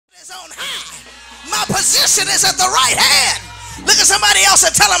is on high. My position is at the right hand. Look at somebody else and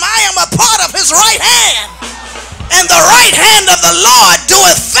tell them, I am a part of his right hand. And the right hand of the Lord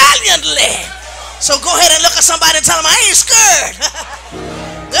doeth valiantly. So go ahead and look at somebody and tell them, I ain't scared.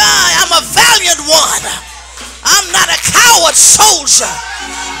 I'm a valiant one. I'm not a coward soldier.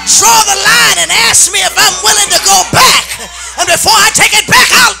 Draw the line and ask me if I'm willing to go back. And before I take it back,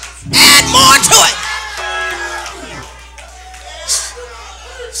 I'll add more to it.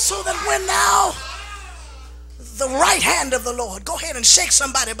 So that when now the right hand of the Lord, go ahead and shake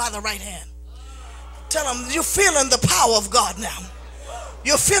somebody by the right hand. Tell them you're feeling the power of God now.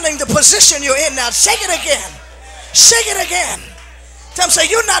 You're feeling the position you're in now. Shake it again. Shake it again. Tell them, say,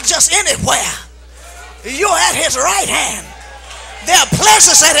 you're not just anywhere. You're at his right hand. There are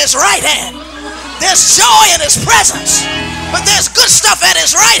pleasures at his right hand. There's joy in his presence. But there's good stuff at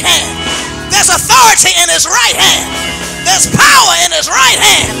his right hand. There's authority in his right hand. There's power in his right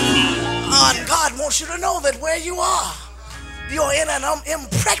hand. And God wants you to know that where you are, you're in an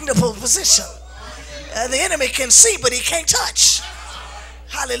impregnable position. The enemy can see, but he can't touch.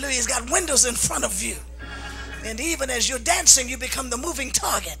 Hallelujah. He's got windows in front of you. And even as you're dancing, you become the moving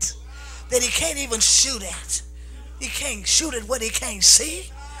target that he can't even shoot at. He can't shoot at what he can't see.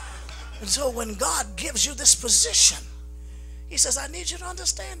 And so when God gives you this position, he says, I need you to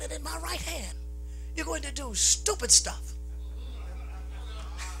understand that in my right hand, you're going to do stupid stuff.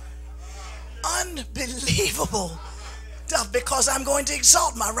 Unbelievable stuff, because I'm going to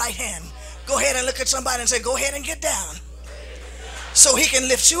exalt my right hand. Go ahead and look at somebody and say, go ahead and get down so he can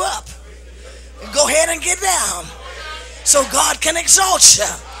lift you up. Go ahead and get down so God can exalt you.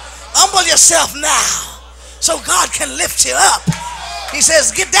 Humble yourself now so God can lift you up. He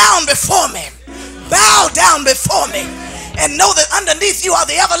says, get down before me. Bow down before me. And know that underneath you are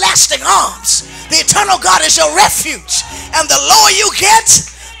the everlasting arms. The eternal God is your refuge. And the lower you get,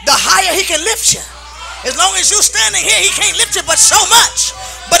 the higher he can lift you. As long as you're standing here, he can't lift you but so much.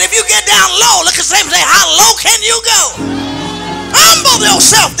 But if you get down low, look at the same and say, how low can you go? Humble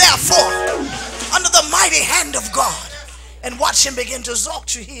yourself, therefore, under the mighty hand of God, and watch him begin to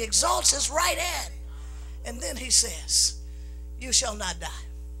exalt you. He exalts his right hand. And then he says, you shall not die.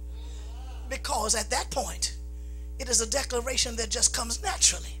 Because at that point, it is a declaration that just comes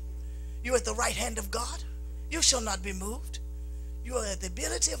naturally. You're at the right hand of God. You shall not be moved. You are at the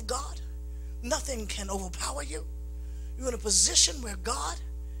ability of God. Nothing can overpower you. You're in a position where God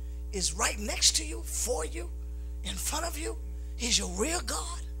is right next to you, for you, in front of you. He's your real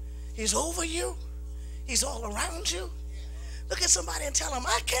God. He's over you. He's all around you. Look at somebody and tell them,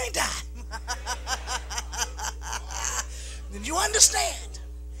 I can't die. Then you understand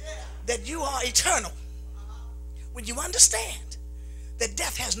that you are eternal. When you understand that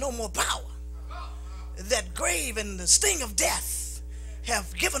death has no more power, that grave and the sting of death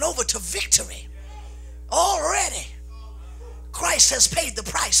have given over to victory already. Christ has paid the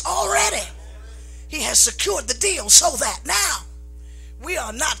price already. He has secured the deal so that now we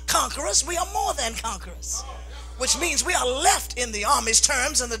are not conquerors, we are more than conquerors. Which means we are left, in the army's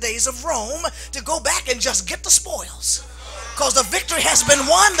terms, in the days of Rome, to go back and just get the spoils. Because the victory has been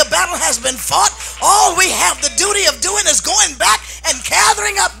won, the battle has been fought. All we have the duty of doing is going back and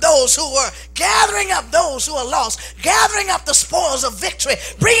gathering up those who are lost, gathering up the spoils of victory,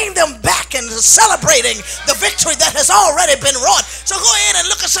 bringing them back and celebrating the victory that has already been wrought. So go ahead and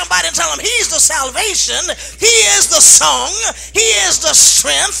look at somebody and tell them, he's the salvation, he is the song, he is the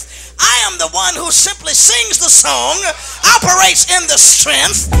strength. I am the one who simply sings the song, operates in the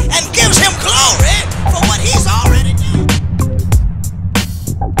strength, and gives him glory for what he's already